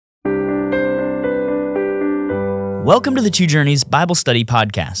Welcome to the Two Journeys Bible Study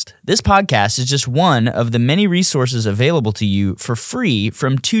Podcast. This podcast is just one of the many resources available to you for free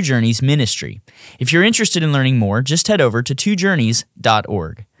from Two Journeys Ministry. If you're interested in learning more, just head over to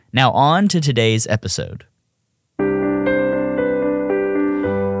twojourneys.org. Now on to today's episode.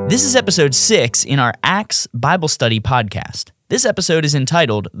 This is episode 6 in our Acts Bible Study Podcast. This episode is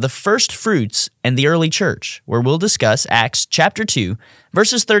entitled The First Fruits and the Early Church, where we'll discuss Acts chapter 2,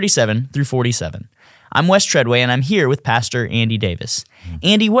 verses 37 through 47. I'm Wes Treadway, and I'm here with Pastor Andy Davis.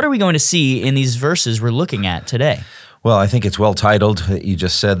 Andy, what are we going to see in these verses we're looking at today? Well, I think it's well titled. You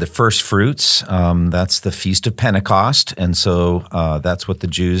just said the first fruits. That's the Feast of Pentecost, and so that's what the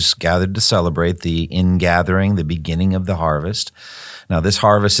Jews gathered to celebrate, the ingathering, the beginning of the harvest. Now, this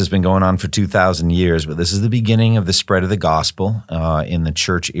harvest has been going on for 2,000 years, but this is the beginning of the spread of the gospel in the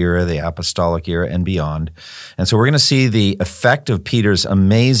church era, the apostolic era, and beyond. And so we're going to see the effect of Peter's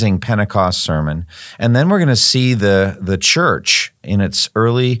amazing Pentecost sermon, and then we're going to see the church in its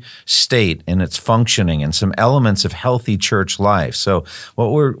early state, in its functioning, and some elements of healthy church life. So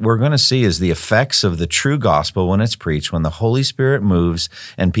what we're going to see is the effects of the true gospel when it's preached, when the Holy Spirit moves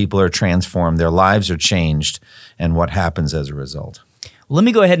and people are transformed, their lives are changed, and what happens as a result. Let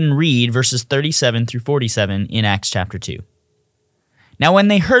me go ahead and read verses 37 through 47 in Acts chapter 2. Now when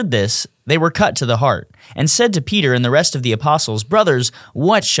they heard this, they were cut to the heart, and said to Peter and the rest of the apostles, "Brothers,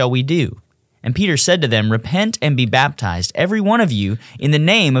 what shall we do?" And Peter said to them, "Repent and be baptized, every one of you, in the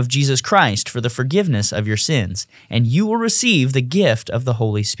name of Jesus Christ for the forgiveness of your sins, and you will receive the gift of the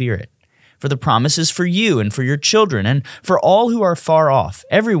Holy Spirit. For the promise is for you and for your children, and for all who are far off,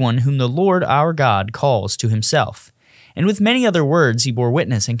 everyone whom the Lord our God calls to himself." And with many other words he bore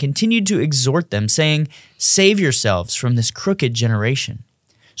witness and continued to exhort them, saying, "Save yourselves from this crooked generation."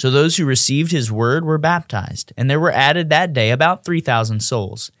 So those who received his word were baptized, and there were added that day about 3,000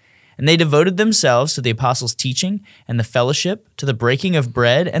 souls. And they devoted themselves to the apostles' teaching and the fellowship, to the breaking of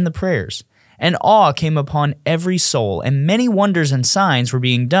bread and the prayers. And awe came upon every soul, and many wonders and signs were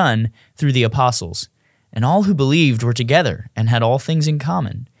being done through the apostles. And all who believed were together and had all things in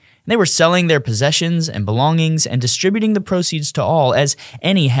common. And they were selling their possessions and belongings and distributing the proceeds to all as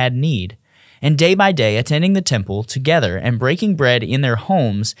any had need. And day by day, attending the temple together and breaking bread in their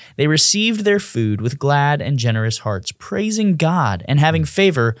homes, they received their food with glad and generous hearts, praising God and having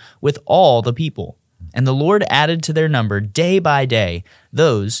favor with all the people. And the Lord added to their number day by day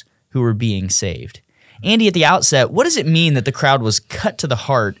those who were being saved. Andy, at the outset, what does it mean that the crowd was cut to the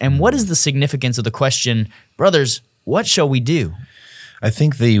heart, and what is the significance of the question, "Brothers, what shall we do?" I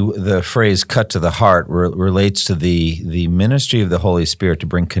think the phrase "cut to the heart" relates to the ministry of the Holy Spirit to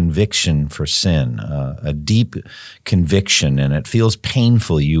bring conviction for sin, a deep conviction, and it feels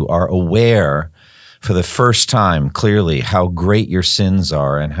painful. You are aware for the first time clearly how great your sins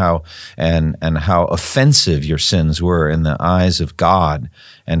are and how offensive your sins were in the eyes of God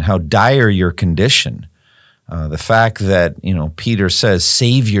and how dire your condition. The fact that, Peter says,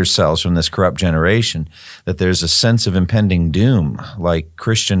 "Save yourselves from this corrupt generation," that there's a sense of impending doom, like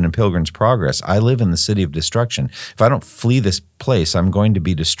Christian and Pilgrim's Progress. I live in the city of destruction. If I don't flee this place, I'm going to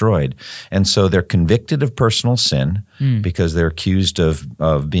be destroyed. And so they're convicted of personal sin because they're accused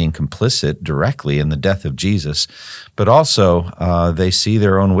of being complicit directly in the death of Jesus. But also they see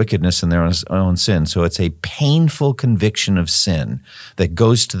their own wickedness and their own sin. So it's a painful conviction of sin that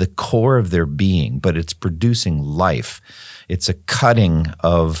goes to the core of their being, but it's producing life. It's a cutting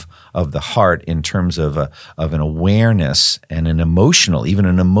of the heart in terms of an awareness and an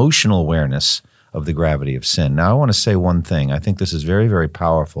emotional awareness of the gravity of sin. Now, I want to say one thing. I think this is very, very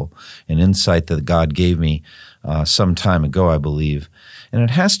powerful, an insight that God gave me some time ago, I believe, and it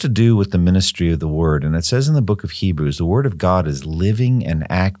has to do with the ministry of the Word. And it says in the book of Hebrews, the Word of God is living and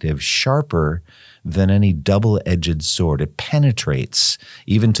active, sharper than any double-edged sword. It penetrates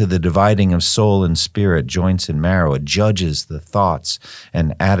even to the dividing of soul and spirit, joints and marrow. It judges the thoughts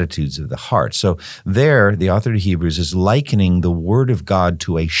and attitudes of the heart. So there, the author of Hebrews is likening the Word of God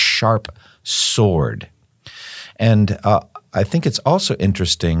to a sharp sword. And I think it's also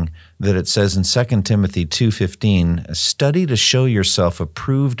interesting that it says in 2 Timothy 2:15, "Study to show yourself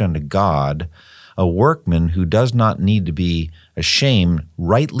approved unto God, a workman who does not need to be ashamed,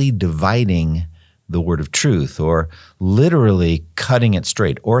 rightly dividing the word of truth," or literally cutting it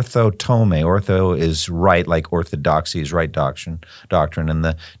straight. Orthotome. Ortho is right, like orthodoxy is right doctrine, and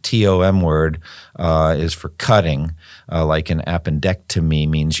the TOM word is for cutting, like an appendectomy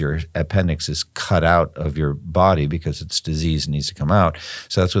means your appendix is cut out of your body because it's diseased and needs to come out.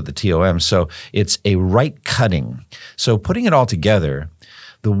 So that's what the TOM. So it's a right cutting. So putting it all together,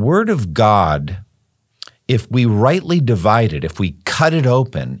 the Word of God, if we rightly divide it, if we cut it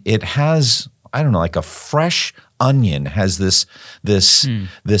open, it has I don't know, like a fresh onion has this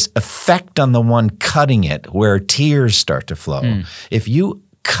effect on the one cutting it where tears start to flow. If you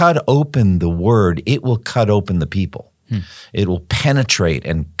cut open the word, it will cut open the people. It will penetrate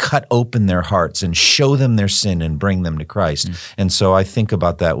and cut open their hearts and show them their sin and bring them to Christ. And so I think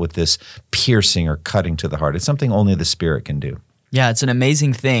about that with this piercing or cutting to the heart. It's something only the Spirit can do. Yeah, it's an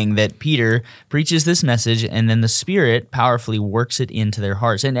amazing thing that Peter preaches this message and then the Spirit powerfully works it into their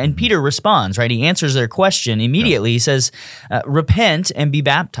hearts. And Peter responds, right? He answers their question immediately. He says, repent and be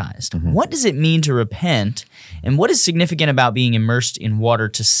baptized. What does it mean to repent? And what is significant about being immersed in water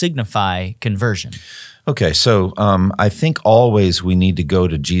to signify conversion? Okay, so I think always we need to go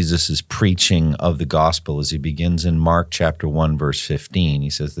to Jesus' preaching of the gospel as he begins in Mark chapter 1, verse 15. He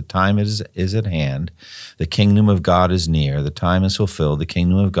says, the time is at hand, the kingdom of God is near, the time is fulfilled, the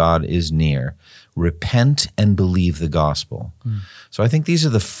kingdom of God is near. Repent and believe the gospel. So I think these are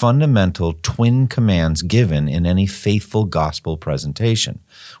the fundamental twin commands given in any faithful gospel presentation.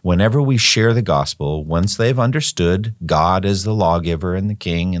 Whenever we share the gospel, once they've understood God as the lawgiver and the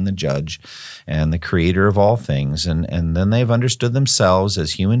king and the judge and the creator of all things, and then they've understood themselves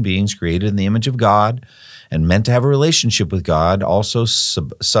as human beings created in the image of God and meant to have a relationship with God, also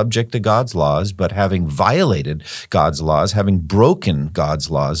subject to God's laws, but having violated God's laws, having broken God's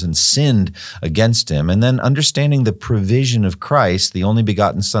laws and sinned against him, and then understanding the provision of Christ, the only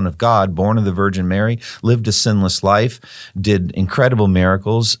begotten Son of God, born of the Virgin Mary, lived a sinless life, did incredible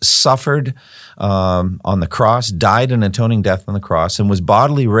miracles, suffered on the cross, died an atoning death on the cross, and was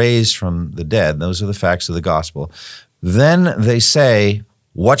bodily raised from the dead. Those are the facts of the gospel. Then they say,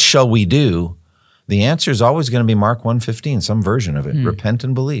 what shall we do? The answer is always going to be Mark 1:15, some version of it. Repent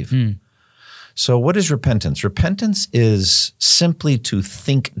and believe. So what is repentance? Repentance is simply to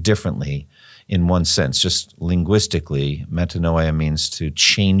think differently in one sense. Just linguistically, metanoia means to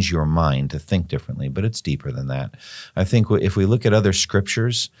change your mind, to think differently, but it's deeper than that. I think if we look at other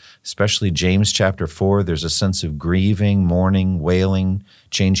scriptures, especially James chapter 4, there's a sense of grieving, mourning, wailing,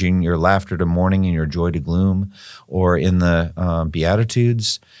 changing your laughter to mourning and your joy to gloom. Or in the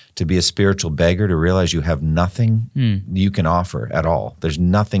Beatitudes, to be a spiritual beggar, to realize you have nothing you can offer at all. There's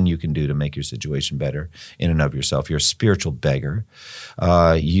nothing you can do to make your situation better in and of yourself. You're a spiritual beggar.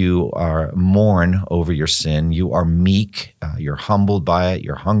 You are mourn over your sin. You are meek. You're humbled by it.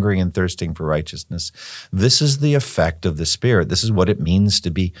 You're hungering and thirsting for righteousness. This is the effect of the Spirit. This is what it means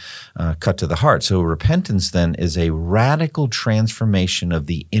to be cut to the heart. So repentance then is a radical transformation of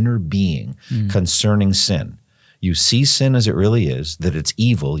the inner being concerning sin. You see sin as it really is, that it's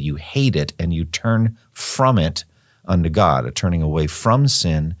evil, you hate it, and you turn from it unto God, a turning away from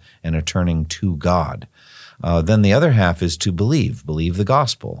sin and a turning to God. Then the other half is to believe the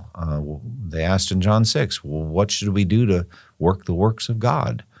gospel. They asked in John 6, well, what should we do to work the works of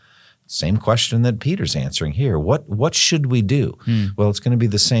God? Same question that Peter's answering here. What should we do? Well, it's going to be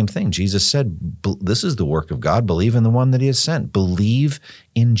the same thing. Jesus said, this is the work of God. Believe in the one that he has sent. Believe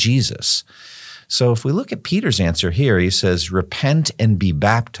in Jesus. So if we look at Peter's answer here, he says, repent and be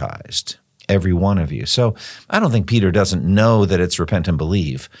baptized, every one of you. So I don't think Peter doesn't know that it's repent and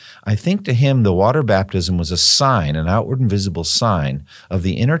believe. I think to him, the water baptism was a sign, an outward and visible sign of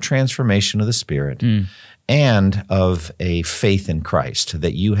the inner transformation of the Spirit and of a faith in Christ,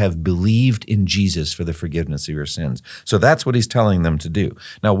 that you have believed in Jesus for the forgiveness of your sins. So that's what he's telling them to do.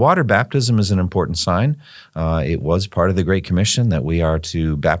 Now, water baptism is an important sign. It was part of the Great Commission that we are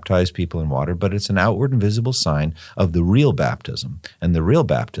to baptize people in water, but it's an outward and visible sign of the real baptism. And the real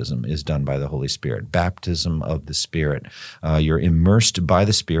baptism is done by the Holy Spirit, baptism of the Spirit. You're immersed by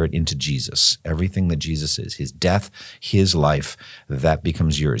the Spirit into Jesus. Everything that Jesus is, his death, his life, that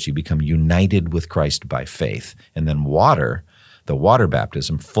becomes yours. You become united with Christ by faith. And then water, the water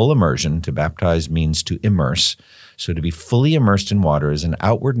baptism, full immersion, to baptize means to immerse. So to be fully immersed in water is an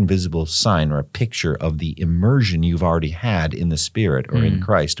outward and visible sign or a picture of the immersion you've already had in the Spirit or in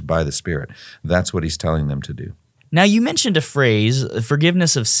Christ by the Spirit. That's what he's telling them to do. Now, you mentioned a phrase,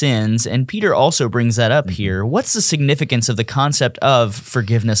 forgiveness of sins, and Peter also brings that up here. What's the significance of the concept of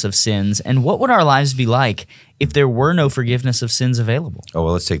forgiveness of sins, and what would our lives be like if there were no forgiveness of sins available? Oh,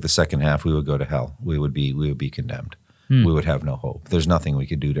 well, let's take the second half. We would go to hell. We would be condemned. We would have no hope. There's nothing we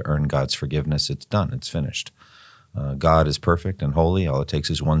could do to earn God's forgiveness. It's done. It's finished. God is perfect and holy. All it takes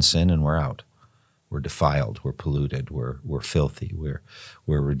is one sin, and we're out. We're defiled, we're polluted, we're filthy, we're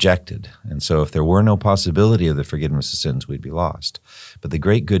rejected. And so if there were no possibility of the forgiveness of sins, we'd be lost. But the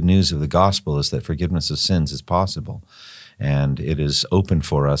great good news of the gospel is that forgiveness of sins is possible. And it is open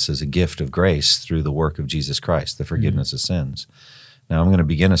for us as a gift of grace through the work of Jesus Christ, the forgiveness of sins. Now, I'm going to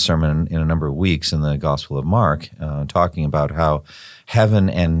begin a sermon in a number of weeks in the Gospel of Mark, talking about how heaven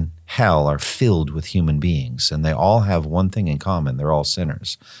and hell are filled with human beings, and they all have one thing in common. They're all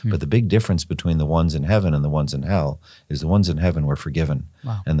sinners. But the big difference between the ones in heaven and the ones in hell is the ones in heaven were forgiven,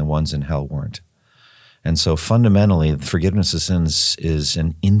 and the ones in hell weren't. And so fundamentally, forgiveness of sins is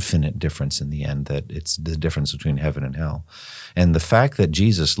an infinite difference in the end, that it's the difference between heaven and hell. And the fact that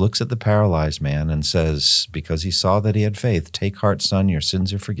Jesus looks at the paralyzed man and says, because he saw that he had faith, "Take heart, son, your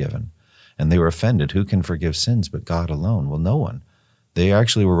sins are forgiven." And they were offended. Who can forgive sins but God alone? Well, no one. They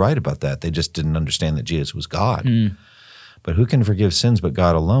actually were right about that. They just didn't understand that Jesus was God. But who can forgive sins but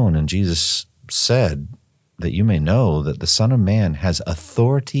God alone? And Jesus said that you may know that the Son of Man has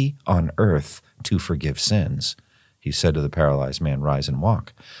authority on earth to forgive sins. He said to the paralyzed man, "Rise and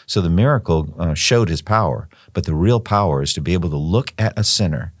walk." So the miracle showed his power, but the real power is to be able to look at a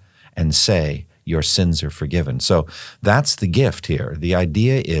sinner and say, "Your sins are forgiven." So that's the gift here. The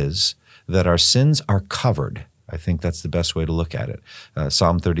idea is that our sins are covered. I think that's the best way to look at it.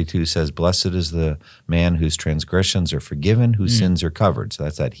 Psalm 32 says, "Blessed is the man whose transgressions are forgiven, whose sins are covered." So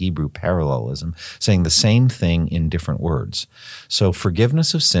that's that Hebrew parallelism, saying the same thing in different words. So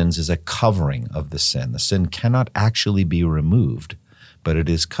forgiveness of sins is a covering of the sin. The sin cannot actually be removed, but it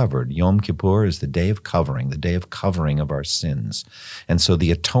is covered. Yom Kippur is the day of covering of our sins. And so the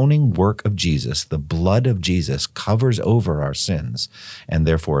atoning work of Jesus, the blood of Jesus, covers over our sins and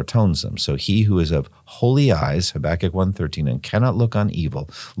therefore atones them. So he who is of holy eyes, Habakkuk 1:13, and cannot look on evil,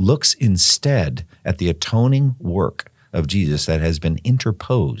 looks instead at the atoning work of Jesus that has been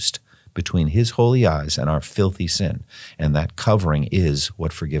interposed between his holy eyes and our filthy sin. And that covering is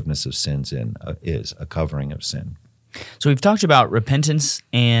what forgiveness of sins is, a covering of sin. So we've talked about repentance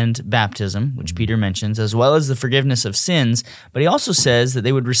and baptism, which Peter mentions, as well as the forgiveness of sins, but he also says that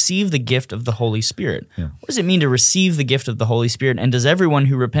they would receive the gift of the Holy Spirit. Yeah. What does it mean to receive the gift of the Holy Spirit, and does everyone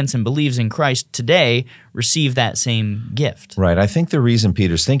who repents and believes in Christ today receive that same gift? Right. I think the reason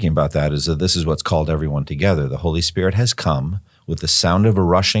Peter's thinking about that is that this is what's called everyone together. The Holy Spirit has come with the sound of a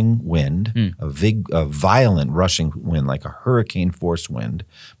rushing wind, a violent rushing wind, like a hurricane-force wind,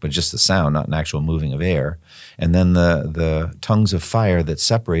 but just the sound, not an actual moving of air. And then the tongues of fire that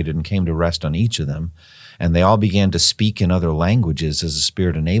separated and came to rest on each of them. And they all began to speak in other languages as the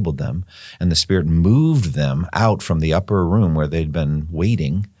Spirit enabled them. And the Spirit moved them out from the upper room where they'd been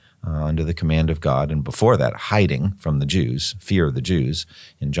waiting under the command of God, and before that, hiding from the Jews, fear of the Jews.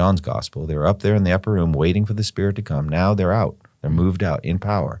 In John's Gospel, they were up there in the upper room waiting for the Spirit to come. Now they're out. They're moved out in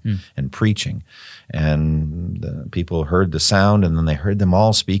power and preaching. And the people heard the sound, and then they heard them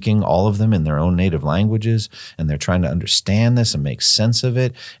all speaking, all of them in their own native languages, and they're trying to understand this and make sense of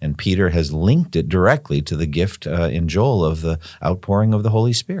it. And Peter has linked it directly to the gift in Joel of the outpouring of the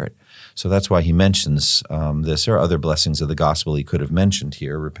Holy Spirit. So that's why he mentions this. There are other blessings of the gospel he could have mentioned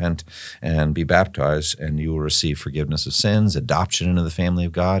here. Repent and be baptized, and you will receive forgiveness of sins, adoption into the family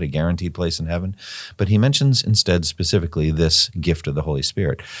of God, a guaranteed place in heaven. But he mentions instead specifically this gift of the Holy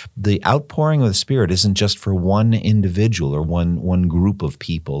Spirit. The outpouring of the Spirit isn't just for one individual or one group of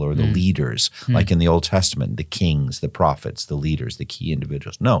people or the leaders, like in the Old Testament, the kings, the prophets, the leaders, the key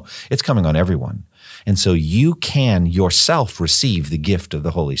individuals. No, it's coming on everyone. And so you can yourself receive the gift of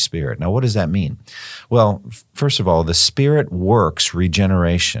the Holy Spirit. Now, what does that mean? Well, first of all, the Spirit works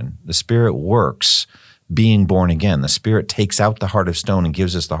regeneration. The Spirit works being born again. The Spirit takes out the heart of stone and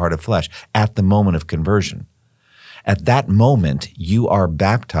gives us the heart of flesh at the moment of conversion. At that moment, you are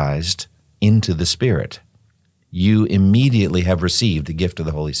baptized into the Spirit. You immediately have received the gift of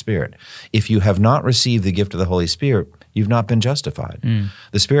the Holy Spirit. If you have not received the gift of the Holy Spirit, you've not been justified.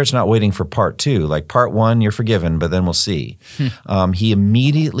 The Spirit's not waiting for part two. Like part one, you're forgiven, but then we'll see. He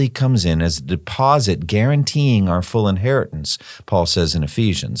immediately comes in as a deposit guaranteeing our full inheritance, Paul says in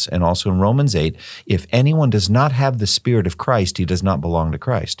Ephesians, and also in Romans 8, if anyone does not have the Spirit of Christ, he does not belong to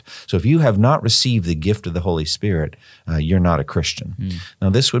Christ. So if you have not received the gift of the Holy Spirit, you're not a Christian. Now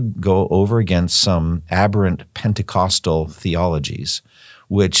this would go over against some aberrant Pentecostal theologies,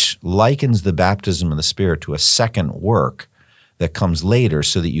 which likens the baptism of the Spirit to a second work that comes later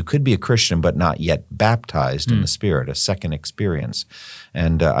so that you could be a Christian but not yet baptized in the Spirit, a second experience.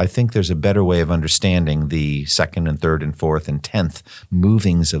 And I think there's a better way of understanding the second and third and fourth and 10th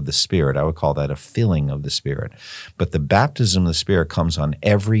movings of the Spirit. I would call that a filling of the Spirit. But the baptism of the Spirit comes on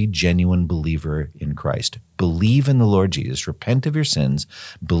every genuine believer in Christ. Believe in the Lord Jesus, repent of your sins,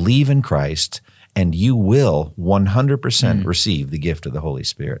 believe in Christ, and you will 100% receive the gift of the Holy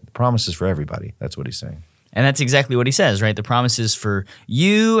Spirit. The promise is for everybody. That's what he's saying. And that's exactly what he says, right? The promise is for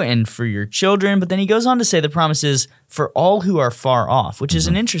you and for your children, but then he goes on to say the promise is for all who are far off, which is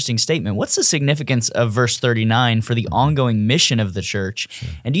an interesting statement. What's the significance of verse 39 for the ongoing mission of the church? Sure.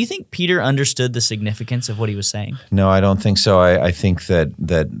 And do you think Peter understood the significance of what he was saying? No, I don't think so. I think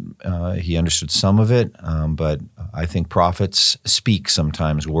that he understood some of it, but I think prophets speak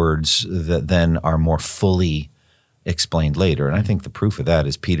sometimes words that then are more fully explained later. And I think the proof of that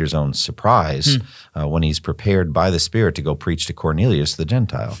is Peter's own surprise when he's prepared by the Spirit to go preach to Cornelius, the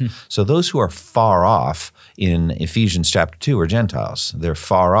Gentile. So those who are far off in Ephesians chapter 2 are Gentiles. They're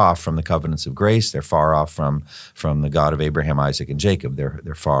far off from the covenants of grace. They're far off from the God of Abraham, Isaac, and Jacob.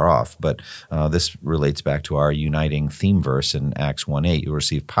 They're far off. But this relates back to our uniting theme verse in Acts 1:8. You'll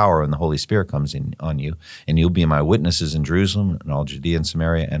receive power when the Holy Spirit comes in on you, and you'll be my witnesses in Jerusalem and all Judea and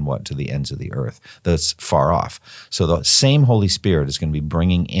Samaria and to the ends of the earth. That's far off. So the same Holy Spirit is going to be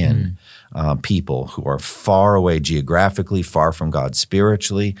bringing in people who are far away geographically, far from God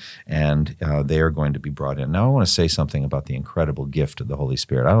spiritually, and they are going to be brought in. Now, I want to say something about the incredible gift of the Holy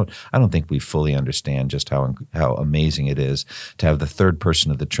Spirit. I don't think we fully understand just how amazing it is to have the third person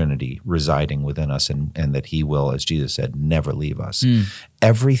of the Trinity residing within us, and that He will, as Jesus said, never leave us.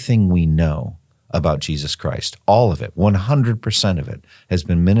 Everything we know about Jesus Christ, all of it, 100% of it, has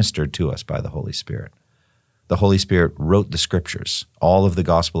been ministered to us by the Holy Spirit. The Holy Spirit wrote the Scriptures, all of the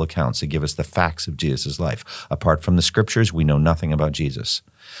gospel accounts that give us the facts of Jesus' life. Apart from the Scriptures, we know nothing about Jesus.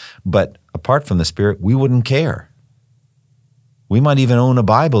 But apart from the Spirit, we wouldn't care. We might even own a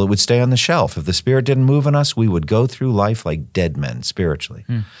Bible. It would stay on the shelf. If the Spirit didn't move in us, we would go through life like dead men spiritually.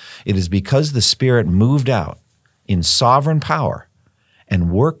 It is because the Spirit moved out in sovereign power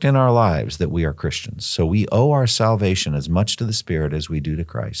and worked in our lives that we are Christians. So we owe our salvation as much to the Spirit as we do to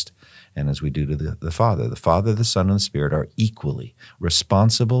Christ and as we do to the Father. The Father, the Son, and the Spirit are equally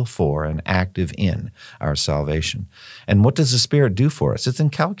responsible for and active in our salvation. And what does the Spirit do for us? It's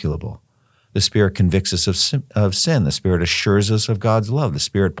incalculable. The Spirit convicts us of sin. The Spirit assures us of God's love. The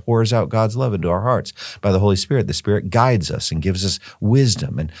Spirit pours out God's love into our hearts. By the Holy Spirit, the Spirit guides us and gives us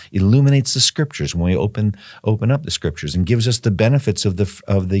wisdom and illuminates the Scriptures when we open up the Scriptures, and gives us the benefits of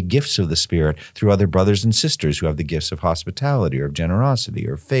the gifts of the Spirit through other brothers and sisters who have the gifts of hospitality or of generosity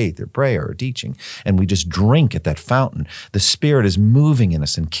or faith or prayer or teaching. And we just drink at that fountain. The Spirit is moving in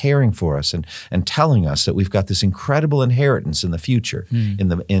us and caring for us and telling us that we've got this incredible inheritance in the future,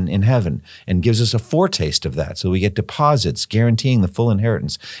 in heaven, and gives us a foretaste of that. So we get deposits guaranteeing the full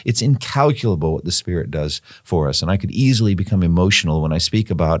inheritance. It's incalculable what the Spirit does for us. And I could easily become emotional when I speak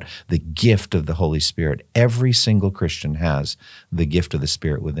about the gift of the Holy Spirit. Every single Christian has the gift of the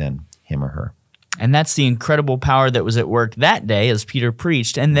Spirit within him or her. And that's the incredible power that was at work that day as Peter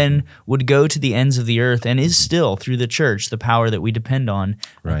preached, and then would go to the ends of the earth, and is still, through the church, the power that we depend on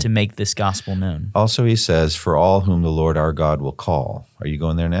to make this gospel known. Also, he says, for all whom the Lord our God will call. Are you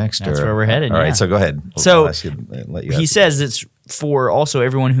going there next? That's where we're headed. All right, so go ahead. He says it's for also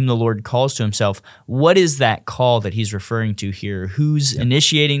everyone whom the Lord calls to himself. What is that call that he's referring to here? Who's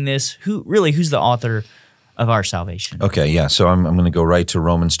initiating this? Who's the author of our salvation? Okay, yeah. So I'm going to go right to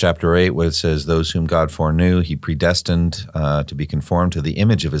Romans chapter 8, where it says, those whom God foreknew, he predestined to be conformed to the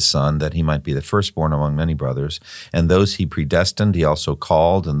image of his Son, that he might be the firstborn among many brothers. And those he predestined, he also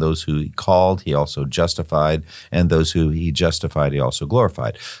called. And those who he called, he also justified. And those who he justified, he also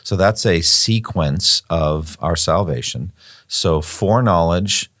glorified. So that's a sequence of our salvation. So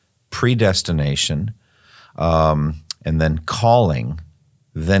foreknowledge, predestination, and then calling,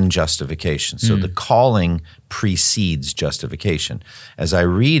 then justification. So the calling precedes justification. As I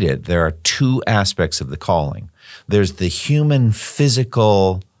read it, there are two aspects of the calling. There's the human,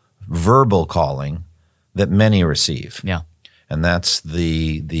 physical, verbal calling that many receive. Yeah. And that's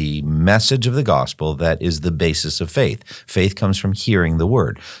the message of the gospel that is the basis of faith. Faith comes from hearing the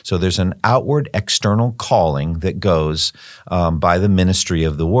word. So there's an outward external calling that goes by the ministry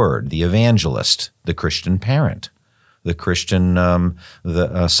of the word, the evangelist, the Christian parent, the Christian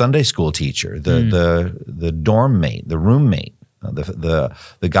the Sunday school teacher, the dorm mate, the roommate,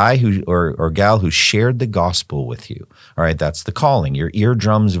 the guy who or gal who shared the gospel with you. All right, that's the calling. Your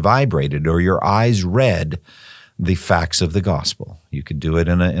eardrums vibrated or your eyes read the facts of the gospel. You could do it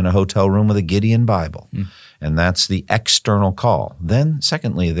in a hotel room with a Gideon Bible, and that's the external call. Then,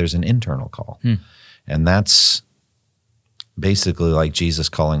 secondly, there's an internal call, and that's basically like Jesus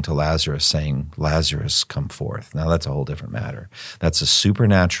calling to Lazarus, saying, Lazarus, come forth. Now, that's a whole different matter. That's a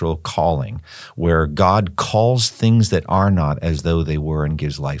supernatural calling where God calls things that are not as though they were and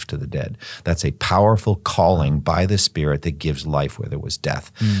gives life to the dead. That's a powerful calling by the Spirit that gives life where there was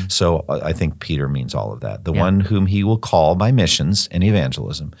death. So I think Peter means all of that. The one whom he will call by missions and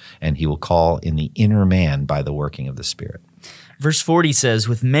evangelism, and he will call in the inner man by the working of the Spirit. Verse 40 says,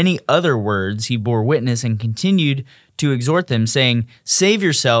 with many other words he bore witness and continued to exhort them, saying, save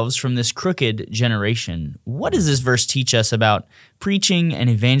yourselves from this crooked generation. What does this verse teach us about preaching and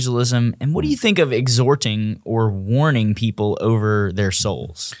evangelism, and what do you think of exhorting or warning people over their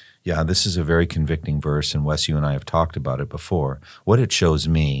souls? Yeah, this is a very convicting verse, and Wes, you and I have talked about it before. What it shows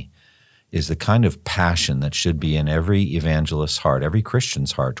me is the kind of passion that should be in every evangelist's heart, every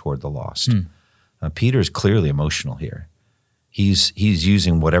Christian's heart toward the lost. Peter's clearly emotional here. He's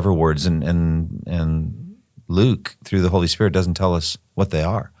using whatever words, and Luke, through the Holy Spirit, doesn't tell us what they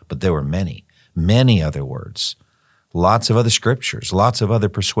are, but there were many, many other words, lots of other scriptures, lots of other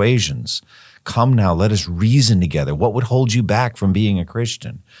persuasions. Come now, let us reason together. What would hold you back from being a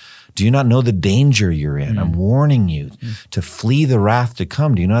Christian? Do you not know the danger you're in? I'm warning you to flee the wrath to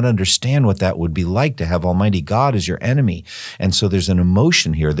come. Do you not understand what that would be like to have Almighty God as your enemy? And so there's an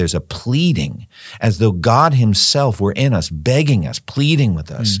emotion here. There's a pleading, as though God himself were in us, begging us, pleading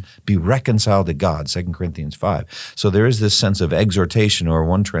with us, be reconciled to God, 2 Corinthians 5. So there is this sense of exhortation, or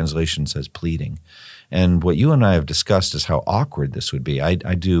one translation says pleading. And what you and I have discussed is how awkward this would be. I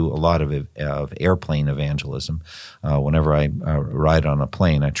do a lot of airplane evangelism. Whenever I ride on a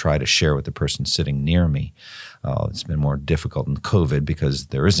plane, I try to share with the person sitting near me. It's been more difficult in COVID because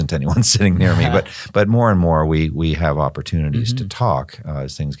there isn't anyone sitting near me. But more and more we have opportunities to talk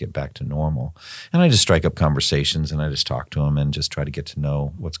as things get back to normal. And I just strike up conversations, and I just talk to them and just try to get to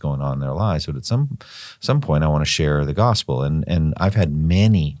know what's going on in their lives. But at some point, I want to share the gospel. And I've had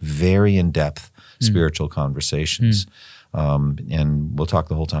many very in-depth spiritual conversations, and we'll talk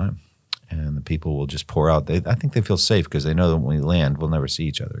the whole time. And the people will just pour out. I think they feel safe because they know that when we land, we'll never see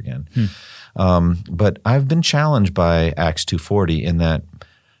each other again. But I've been challenged by Acts 2:40 in that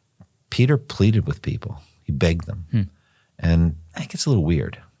Peter pleaded with people. He begged them. And it gets a little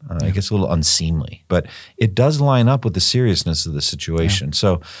weird. It gets a little unseemly. But it does line up with the seriousness of the situation.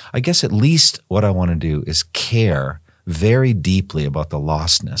 So I guess at least what I want to do is care very deeply about the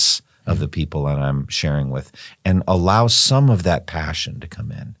lostness of the people that I'm sharing with, and allow some of that passion to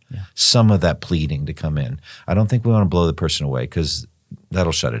come in, some of that pleading to come in. I don't think we want to blow the person away, because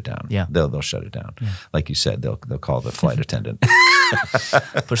that'll shut it down. They'll shut it down. Like you said, they'll call the flight attendant.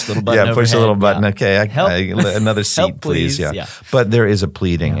 Push the little button. Yeah, push the little button. Okay, another seat, Help, please. Yeah. But there is a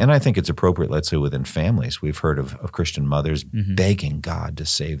pleading, and I think it's appropriate, let's say, within families. We've heard of Christian mothers begging God to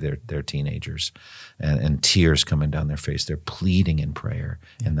save their teenagers, and tears coming down their face. They're pleading in prayer,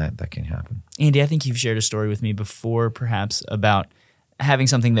 and that can happen. Andy, I think you've shared a story with me before, perhaps, about having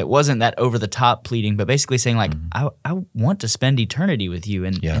something that wasn't that over-the-top pleading, but basically saying, like, I want to spend eternity with you,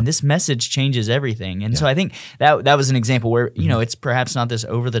 and this message changes everything. And so I think that was an example where, it's perhaps not this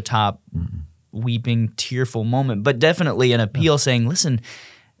over-the-top, weeping, tearful moment, but definitely an appeal saying, listen,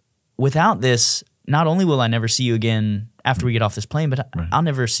 without this, not only will I never see you again after we get off this plane, but I'll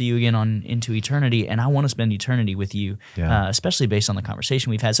never see you again into eternity, and I want to spend eternity with you, especially based on the conversation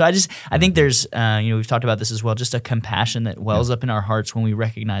we've had. So I think there's, we've talked about this as well, just a compassion that wells up in our hearts when we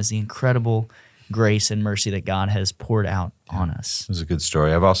recognize the incredible grace and mercy that God has poured out on us. It was a good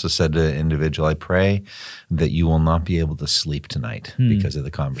story. I've also said to an individual, I pray that you will not be able to sleep tonight because of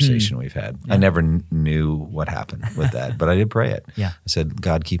the conversation we've had. I never knew what happened with that, but I did pray it. I said,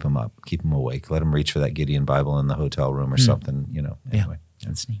 God, keep him up, keep him awake. Let him reach for that Gideon Bible in the hotel room or something, anyway.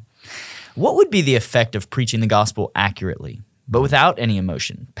 That's neat. What would be the effect of preaching the gospel accurately, but without any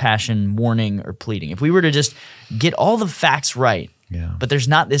emotion, passion, warning, or pleading? If we were to just get all the facts right, but there's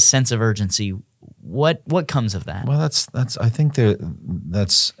not this sense of urgency, what comes of that? Well, that's I think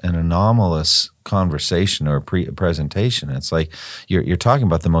that's an anomalous conversation or presentation. It's like you're talking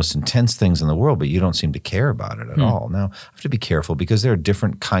about the most intense things in the world, but you don't seem to care about it at all. Now, I have to be careful because there are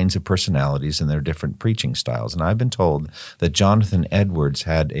different kinds of personalities and there are different preaching styles. And I've been told that Jonathan Edwards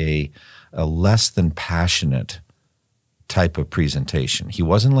had a less than passionate type of presentation. He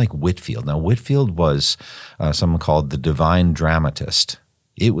wasn't like Whitefield. Now, Whitefield was someone called the divine dramatist.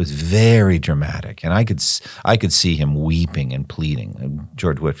 It was very dramatic, and I could see him weeping and pleading,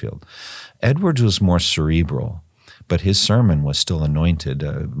 George Whitefield. Edwards was more cerebral, but his sermon was still anointed,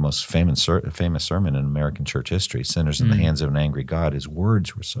 most famous sermon in American church history, Sinners in the Hands of an Angry God. His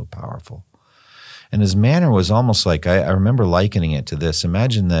words were so powerful. And his manner was almost like, I remember likening it to this.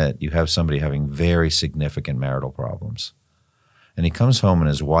 Imagine that you have somebody having very significant marital problems. And he comes home and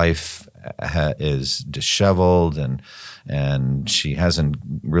his wife is disheveled and she hasn't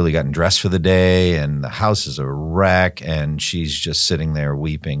really gotten dressed for the day, and the house is a wreck, and she's just sitting there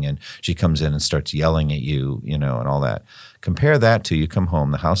weeping, and she comes in and starts yelling at you, and all that. Compare that to you come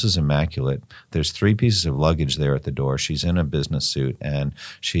home, the house is immaculate. There's 3 pieces of luggage there at the door. She's in a business suit, and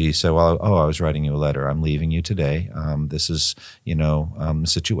she said, I was writing you a letter. I'm leaving you today. This is, the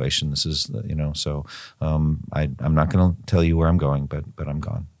situation. This is, so I'm not going to tell you where I'm going, but I'm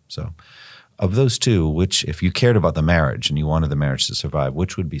gone. So of those 2, which if you cared about the marriage and you wanted the marriage to survive,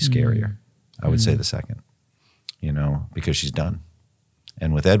 which would be scarier? I would say the second, because she's done.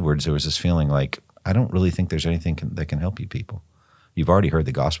 And with Edwards, there was this feeling like, I don't really think there's anything that can help you people. You've already heard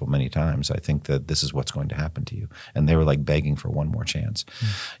the gospel many times. I think that this is what's going to happen to you. And they were like begging for one more chance.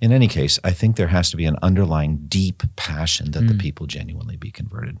 In any case, I think there has to be an underlying deep passion that the people genuinely be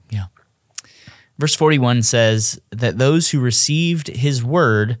converted. Yeah. Verse 41 says that those who received his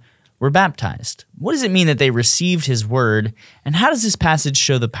word were baptized. What does it mean that they received his word, and how does this passage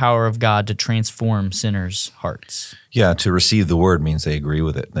show the power of God to transform sinners' hearts? Yeah, to receive the word means they agree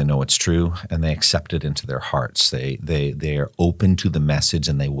with it. They know it's true, and they accept it into their hearts. They are open to the message,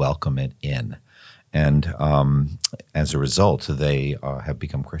 and they welcome it in. And as a result, they have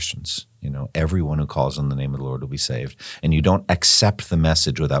become Christians. Everyone who calls on the name of the Lord will be saved. And you don't accept the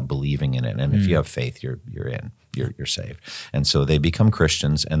message without believing in it. And if you have faith, you're in. You're saved. And so they become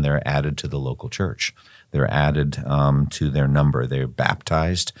Christians, and they're added to the local church. They're added to their number. They're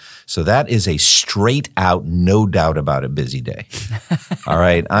baptized. So that is a straight out, no doubt about it, busy day. All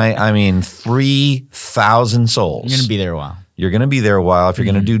right? I mean, 3,000 souls. You're going to be there a while. You're going to be there a while. If you're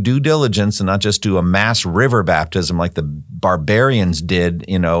going to do due diligence and not just do a mass river baptism like the barbarians did,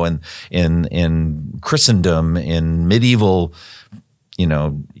 in Christendom, in medieval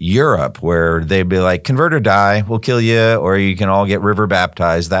Europe, where they'd be like, convert or die, we'll kill you, or you can all get river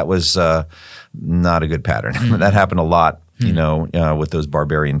baptized. That was not a good pattern. That happened a lot, with those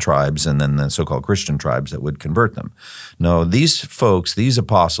barbarian tribes and then the so-called Christian tribes that would convert them. No, these folks, these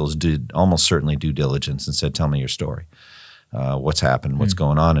apostles did almost certainly due diligence and said, tell me your story. What's happened, what's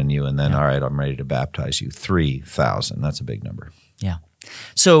going on in you, and then, all right, I'm ready to baptize you. 3,000, that's a big number. Yeah.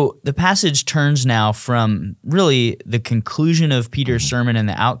 So the passage turns now from really the conclusion of Peter's sermon and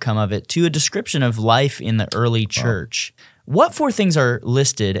the outcome of it to a description of life in the early church. What 4 things are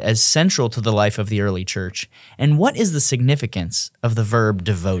listed as central to the life of the early church, and what is the significance of the verb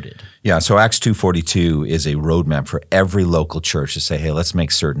devoted? Yeah, so Acts 2:42 is a roadmap for every local church to say, hey, let's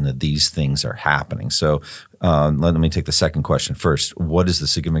make certain that these things are happening. So let me take the second question first. What is the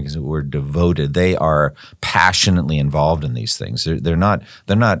significance of the word devoted? They are passionately involved in these things. They're not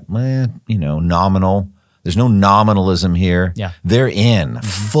nominal. There's no nominalism here. Yeah. They're in,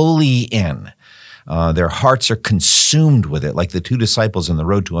 fully in. Their hearts are consumed with it, like the 2 disciples on the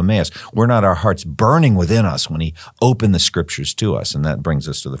road to Emmaus. We're not our hearts burning within us when he opened the scriptures to us. And that brings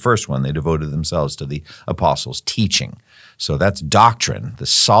us to the first one. They devoted themselves to the apostles' teaching. So that's doctrine, the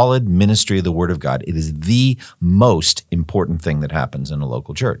solid ministry of the Word of God. It is the most important thing that happens in a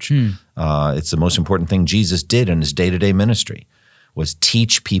local church. It's the most important thing Jesus did in his day-to-day ministry, was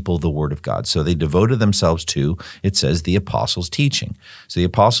teach people the Word of God. So they devoted themselves to, it says, the apostles' teaching. So the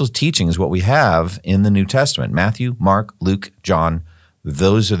apostles' teaching is what we have in the New Testament. Matthew, Mark, Luke, John,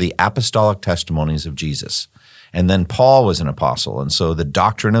 those are the apostolic testimonies of Jesus. And then Paul was an apostle. And so the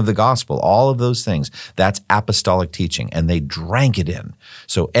doctrine of the gospel, all of those things, that's apostolic teaching. And they drank it in.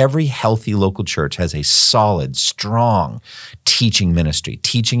 So every healthy local church has a solid, strong teaching ministry,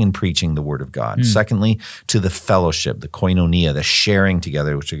 teaching and preaching the word of God. Secondly, to the fellowship, the koinonia, the sharing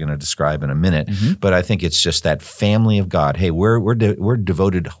together, which we're going to describe in a minute. But I think it's just that family of God. Hey, we're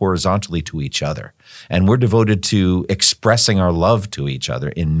devoted horizontally to each other. And we're devoted to expressing our love to each other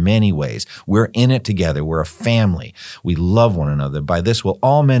in many ways. We're in it together. We're a family. We love one another. By this will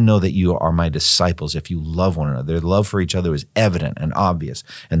all men know that you are my disciples if you love one another. Their love for each other is evident and obvious,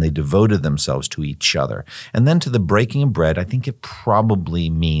 and they devoted themselves to each other. And then to the breaking of bread, I think it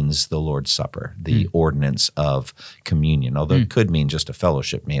probably means the Lord's Supper, the ordinance of communion, although it could mean just a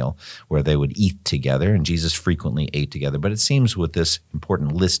fellowship meal where they would eat together, and Jesus frequently ate together. But it seems with this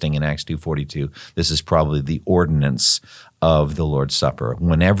important listing in Acts 2:42, this is probably the ordinance of the Lord's Supper.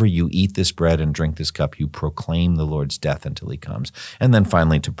 Whenever you eat this bread and drink this cup, you proclaim the Lord's death until he comes. And then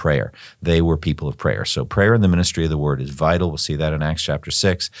finally to prayer. They were people of prayer. So prayer in the ministry of the word is vital. We'll see that in Acts chapter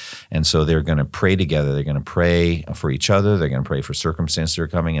 6. And so they're going to pray together. They're going to pray for each other. They're going to pray for circumstances that are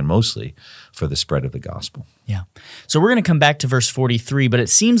coming, and mostly for the spread of the gospel. Yeah. So we're going to come back to verse 43, but it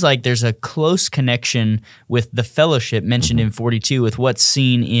seems like there's a close connection with the fellowship mentioned in 42 with what's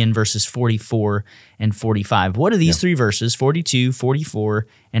seen in verses 44 and 45. What do these three verses, 42, 44,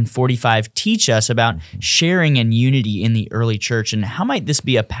 and 45, teach us about sharing and unity in the early church, and how might this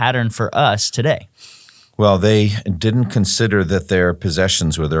be a pattern for us today? Well, they didn't consider that their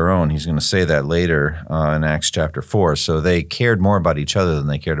possessions were their own. He's going to say that later in Acts chapter 4. So they cared more about each other than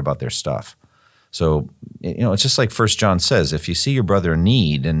they cared about their stuff. So, it's just like 1 John says, if you see your brother in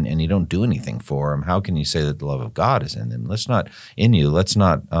need and you don't do anything for him, how can you say that the love of God is in them? Let's not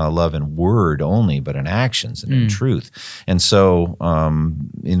love in word only, but in actions and in truth. And so,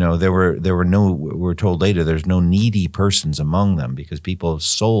 we're told later, there's no needy persons among them because people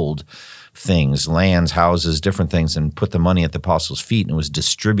sold things, lands, houses, different things, and put the money at the apostles' feet, and it was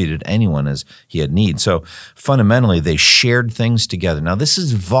distributed to anyone as he had need. So fundamentally, they shared things together. Now, this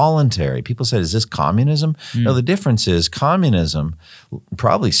is voluntary. People said, is this communism? No, the difference is communism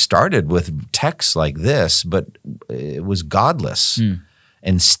probably started with texts like this, but it was godless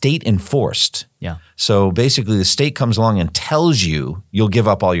and state enforced. Yeah. So basically, the state comes along and tells you you'll give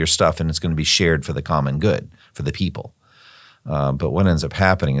up all your stuff and it's going to be shared for the common good, for the people. But what ends up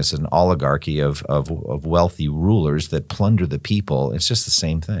happening is an oligarchy of wealthy rulers that plunder the people. It's just the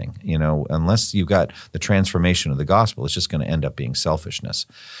same thing. Unless you've got the transformation of the gospel, it's just going to end up being selfishness.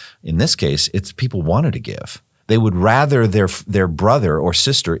 In this case, it's people wanted to give. They would rather their brother or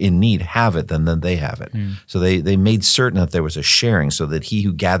sister in need have it than they have it. So they made certain that there was a sharing so that he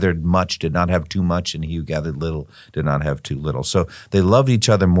who gathered much did not have too much and he who gathered little did not have too little. So they loved each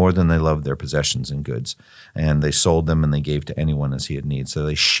other more than they loved their possessions and goods. And they sold them and they gave to anyone as he had need. So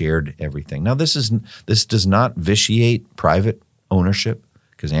they shared everything. Now this does not vitiate private ownership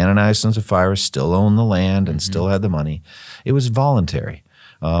because Ananias and Sapphira still owned the land and still had the money. It was voluntary.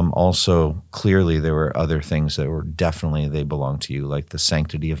 Also, clearly, there were other things that were definitely, they belong to you, like the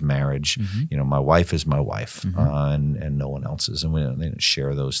sanctity of marriage. My wife is my wife, and no one else's, and they didn't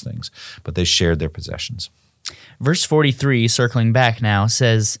share those things. But they shared their possessions. Verse 43, circling back now,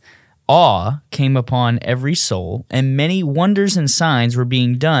 says, awe came upon every soul, and many wonders and signs were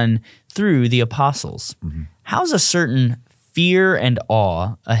being done through the apostles. How's a certain fear and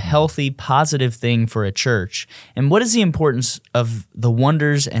awe a healthy, positive thing for a church? And what is the importance of the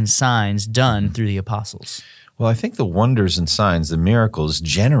wonders and signs done through the apostles? Well, I think the wonders and signs, the miracles,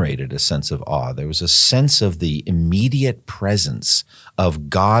 generated a sense of awe. There was a sense of the immediate presence of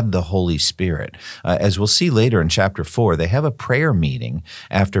God, the Holy Spirit. As we'll see later in chapter 4, they have a prayer meeting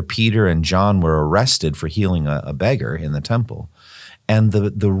after Peter and John were arrested for healing a beggar in the temple. And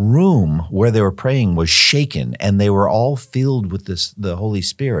the room where they were praying was shaken, and they were all filled with the Holy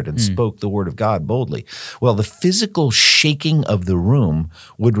Spirit and spoke the word of God boldly. Well, the physical shaking of the room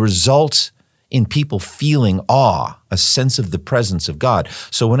would result in people feeling awe, a sense of the presence of God.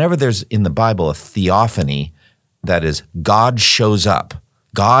 So whenever there's in the Bible a theophany, that is, God shows up,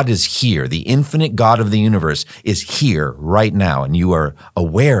 God is here, the infinite God of the universe is here right now, and you are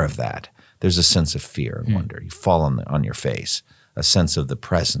aware of that, there's a sense of fear and wonder. You fall on your face. A sense of the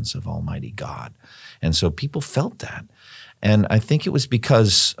presence of Almighty God. And so people felt that. And I think it was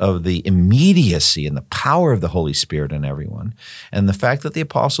because of the immediacy and the power of the Holy Spirit in everyone and the fact that the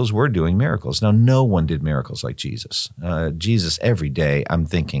apostles were doing miracles. Now, no one did miracles like Jesus. Jesus, every day, I'm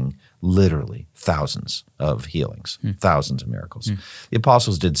thinking literally thousands of healings, thousands of miracles. The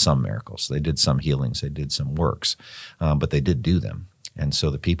apostles did some miracles. They did some healings. They did some works, but they did do them. And so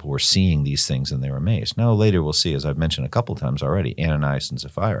the people were seeing these things and they were amazed. Now, later we'll see, as I've mentioned a couple times already, Ananias and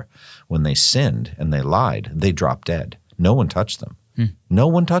Sapphira, when they sinned and they lied, they dropped dead. No one touched them. No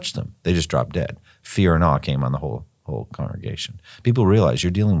one touched them. They just dropped dead. Fear and awe came on the whole congregation. People realize you're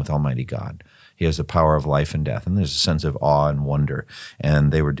dealing with Almighty God. He has the power of life and death, and there's a sense of awe and wonder,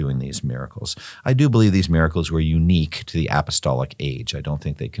 and they were doing these miracles. I do believe these miracles were unique to the apostolic age. I don't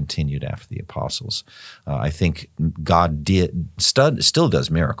think they continued after the apostles. I think God still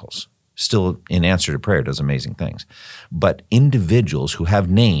does miracles, still in answer to prayer does amazing things. But individuals who have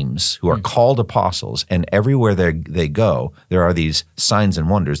names, who are called apostles, and everywhere they go, there are these signs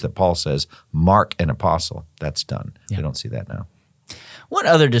and wonders that Paul says, mark an apostle. That's done. We don't see that now. What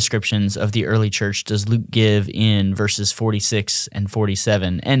other descriptions of the early church does Luke give in verses 46 and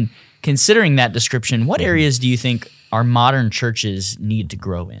 47? And considering that description, what areas do you think our modern churches need to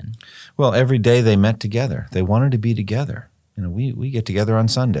grow in? Well, every day they met together. They wanted to be together. We get together on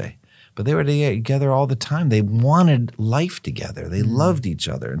Sunday. But they were together all the time. They wanted life together. They loved each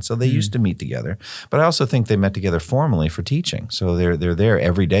other, and so they used to meet together. But I also think they met together formally for teaching. So they're there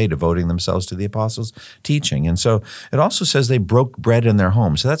every day devoting themselves to the apostles' teaching. And so it also says they broke bread in their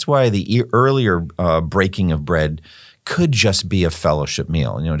homes. So that's why the earlier breaking of bread could just be a fellowship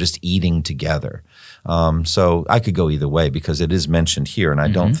meal, just eating together. So I could go either way because it is mentioned here, and I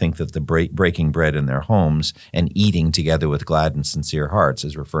don't think that the breaking bread in their homes and eating together with glad and sincere hearts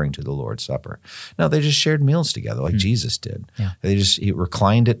is referring to the Lord's Supper. No, they just shared meals together like Jesus did. Yeah. They just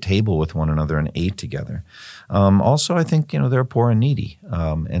reclined at table with one another and ate together. Also, I think, they're poor and needy.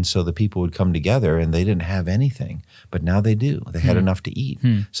 And so the people would come together and they didn't have anything, but now they do. They had enough to eat.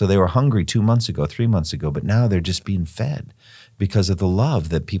 So they were hungry 2 months ago, 3 months ago, but now they're just being fed because of the love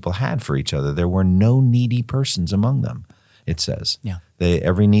that people had for each other. There were no needy persons among them, it says. Yeah.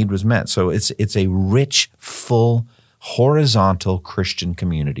 Every need was met. So it's a rich, full, horizontal Christian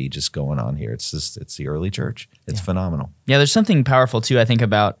community just going on here. It's the early church. It's phenomenal. Yeah, there's something powerful too, I think,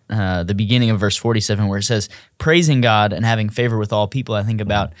 about the beginning of verse 47 where it says, praising God and having favor with all people. I think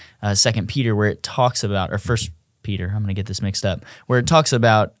about 2 Peter where it talks about, or 1 Peter, I'm going to get this mixed up, where it talks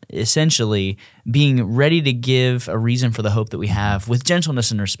about essentially being ready to give a reason for the hope that we have with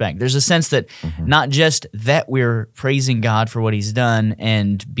gentleness and respect. There's a sense that not just that we're praising God for what he's done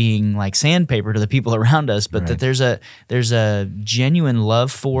and being like sandpaper to the people around us, but that there's a genuine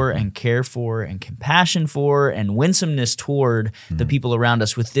love for and care for and compassion for and winsomeness toward the people around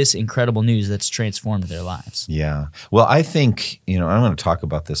us with this incredible news that's transformed their lives. Yeah. Well, I think, I'm going to talk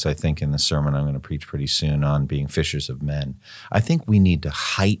about this, I think, in the sermon I'm going to preach pretty soon on being fishers of men. I think we need to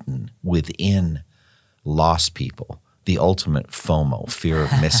heighten within lost people the ultimate FOMO, fear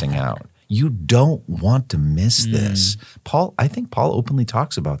of missing out. You don't want to miss this. I think Paul openly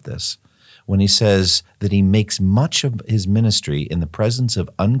talks about this when he says that he makes much of his ministry in the presence of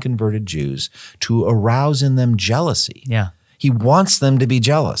unconverted Jews to arouse in them jealousy. Yeah. He wants them to be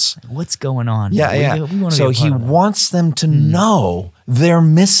jealous. What's going on? Yeah. We want to So be a he part of that. wants them to know they're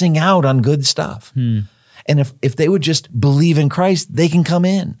missing out on good stuff. And if they would just believe in Christ, they can come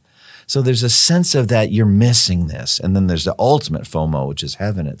in. So there's a sense of that you're missing this. And then there's the ultimate FOMO, which is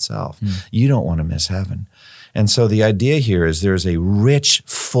heaven itself. You don't want to miss heaven. And so the idea here is there's a rich,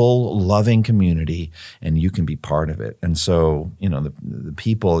 full, loving community, and you can be part of it. And so, the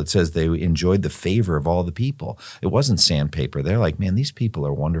people, it says they enjoyed the favor of all the people. It wasn't sandpaper. They're like, man, these people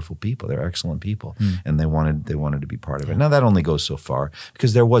are wonderful people. They're excellent people. And they wanted to be part of it. Now, that only goes so far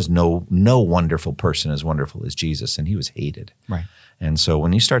because there was no wonderful person as wonderful as Jesus, and he was hated. Right. And so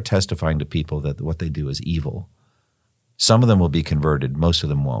when you start testifying to people that what they do is evil, some of them will be converted, most of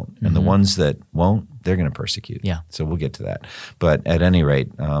them won't. And the ones that won't, they're going to persecute. Yeah. So we'll get to that. But at any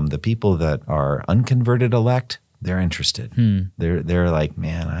rate, the people that are unconverted elect, they're interested. They're like,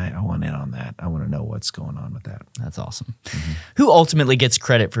 man, I want in on that. I want to know what's going on with that. That's awesome. Who ultimately gets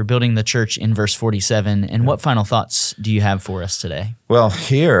credit for building the church in verse 47, and what final thoughts do you have for us today? Well,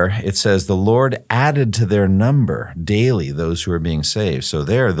 here it says, the Lord added to their number daily those who are being saved. So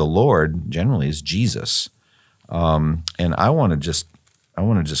there, the Lord generally is Jesus. And I want to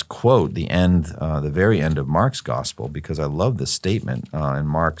just quote the end, the very end of Mark's gospel, because I love this statement in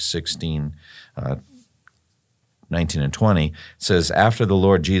Mark 16, 19 and 20. It says, after the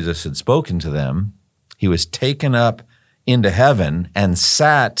Lord Jesus had spoken to them, he was taken up into heaven and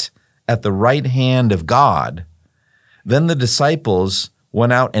sat at the right hand of God. Then the disciples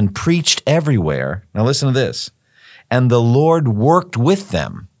went out and preached everywhere. Now listen to this. And the Lord worked with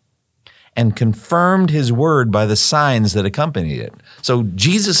them and confirmed his word by the signs that accompanied it. So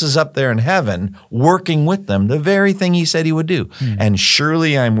Jesus is up there in heaven working with them, the very thing he said he would do. And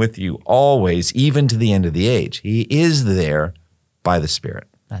surely I'm with you always, even to the end of the age. He is there by the Spirit.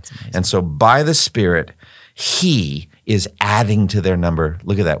 That's amazing. And so by the Spirit, he is adding to their number,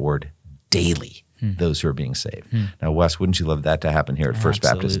 look at that word, daily, those who are being saved. Now, Wes, wouldn't you love that to happen here at First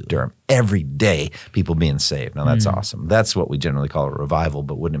Baptist Durham? Every day, people being saved. Now, that's awesome. That's what we generally call a revival,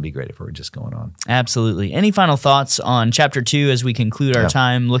 but wouldn't it be great if it were just going on? Absolutely. Any final thoughts on chapter 2 as we conclude our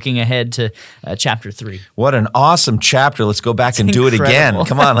time looking ahead to chapter 3? What an awesome chapter. Let's go back and do it again.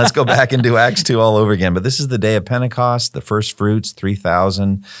 Come on, let's go back and do Acts 2 all over again. But this is the day of Pentecost, the first fruits,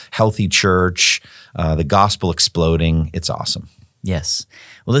 3,000, healthy church, the gospel exploding. It's awesome. Yes.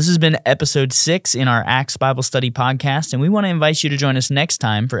 Well, this has been episode 6 in our Acts Bible Study podcast, and we want to invite you to join us next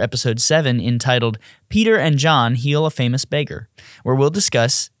time for episode 7 entitled Peter and John Heal a Famous Beggar, where we'll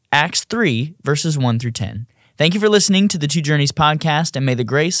discuss Acts 3, verses 1 through 10. Thank you for listening to the Two Journeys podcast, and may the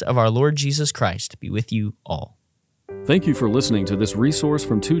grace of our Lord Jesus Christ be with you all. Thank you for listening to this resource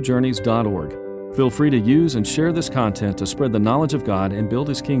from twojourneys.org. Feel free to use and share this content to spread the knowledge of God and build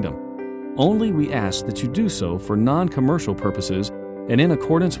His kingdom. Only we ask that you do so for non-commercial purposes and in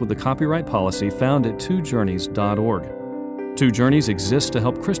accordance with the copyright policy found at twojourneys.org. Two Journeys exists to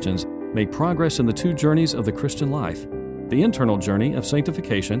help Christians make progress in the two journeys of the Christian life, the internal journey of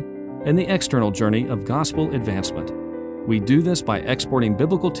sanctification and the external journey of gospel advancement. We do this by exporting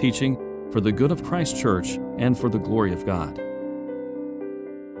biblical teaching for the good of Christ's church and for the glory of God.